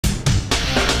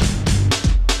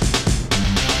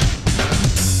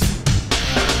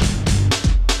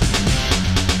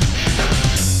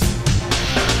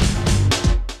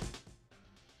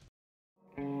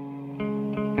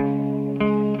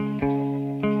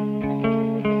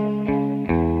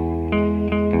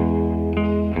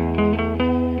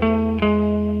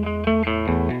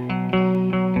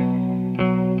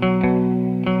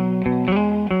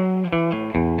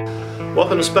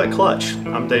to SPEC Clutch.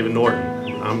 I'm David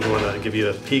Norton. I'm going to give you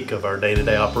a peek of our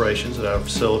day-to-day operations at our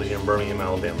facility in Birmingham,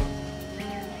 Alabama.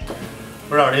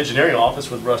 We're in our engineering office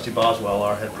with Rusty Boswell,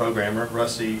 our head programmer.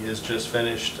 Rusty has just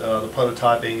finished the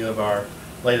prototyping of our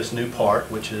latest new part,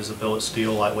 which is a billet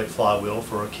steel lightweight flywheel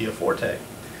for a Kia Forte.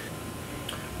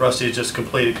 Rusty has just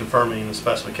completed confirming the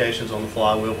specifications on the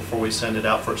flywheel before we send it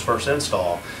out for its first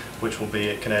install, which will be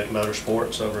at Kinetic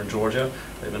Motorsports over in Georgia.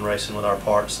 They've been racing with our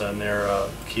parts in their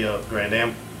Kia Grand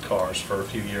Am cars for a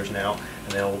few years now,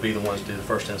 and they will be the ones to do the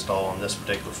first install on this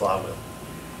particular flywheel.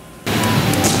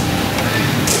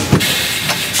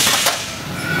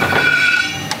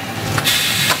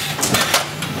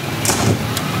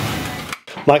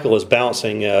 Michael is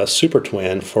balancing a Super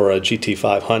Twin for a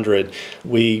GT500.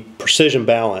 We precision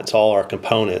balance all our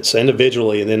components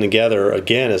individually and then together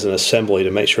again as an assembly to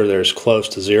make sure they're as close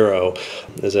to zero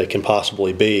as they can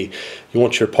possibly be. You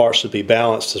want your parts to be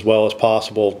balanced as well as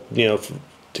possible,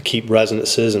 to keep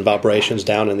resonances and vibrations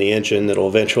down in the engine that will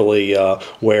eventually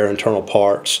wear internal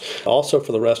parts. Also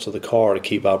for the rest of the car to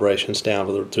keep vibrations down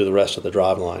through the rest of the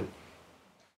driveline.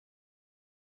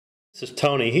 This is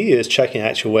Tony. He is checking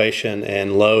actuation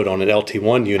and load on an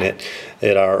LT1 unit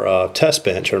at our test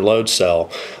bench or load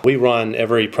cell. We run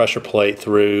every pressure plate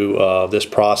through this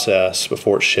process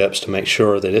before it ships to make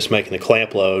sure that it's making the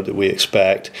clamp load that we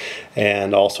expect,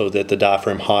 and also that the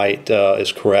diaphragm height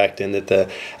is correct and that the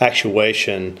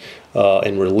actuation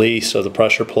and release of the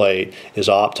pressure plate is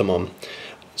optimum.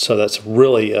 So that's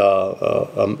really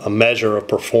a measure of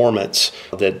performance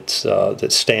that's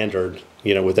standard,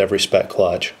 with every spec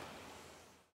clutch.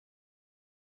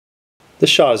 This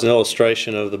shot is an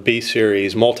illustration of the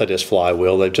B-Series multi-disc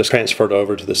flywheel. They've just transferred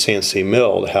over to the CNC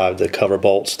mill to have the cover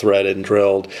bolts threaded and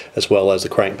drilled, as well as the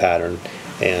crank pattern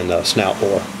and snout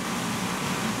bore.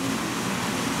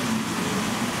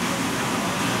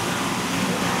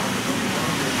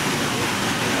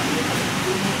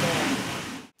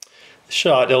 This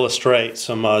shot illustrates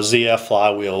some ZF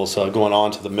flywheels going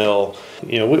on to the mill.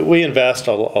 We invest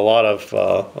a lot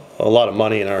of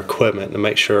money in our equipment to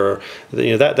make sure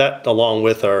that along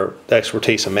with our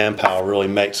expertise and manpower really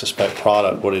makes the spec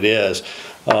product what it is.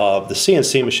 The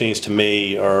CNC machines to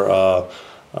me are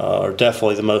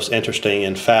definitely the most interesting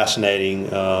and fascinating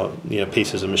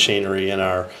pieces of machinery in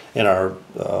our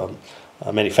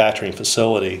manufacturing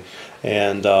facility,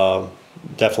 and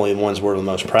definitely the ones we're the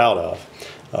most proud of.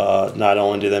 Not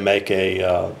only do they make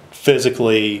a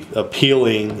physically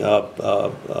appealing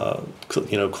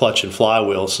clutch and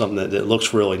flywheel, something that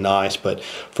looks really nice, but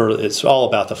it's all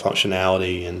about the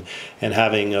functionality and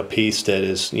having a piece that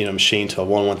is machined to a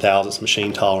 1/1000th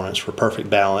machine tolerance for perfect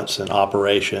balance and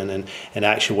operation and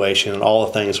actuation and all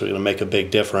the things that are going to make a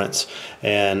big difference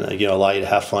and allow you to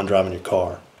have fun driving your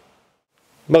car.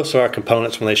 Most of our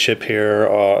components when they ship here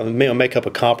make up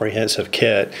a comprehensive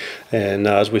kit, and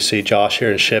as we see Josh here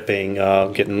in shipping,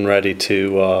 getting ready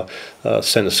to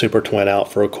send a Super Twin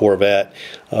out for a Corvette.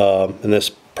 In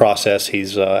this process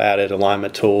he's added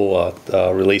alignment tool,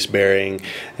 release bearing,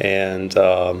 and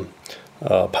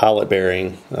pilot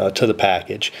bearing to the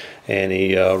package, and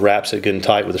he wraps it good and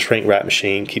tight with a shrink wrap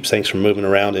machine, keeps things from moving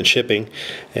around in shipping,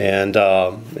 and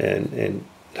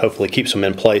hopefully keeps them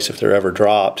in place if they're ever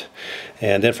dropped.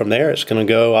 And then from there it's going to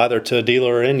go either to a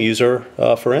dealer or end user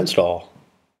for install.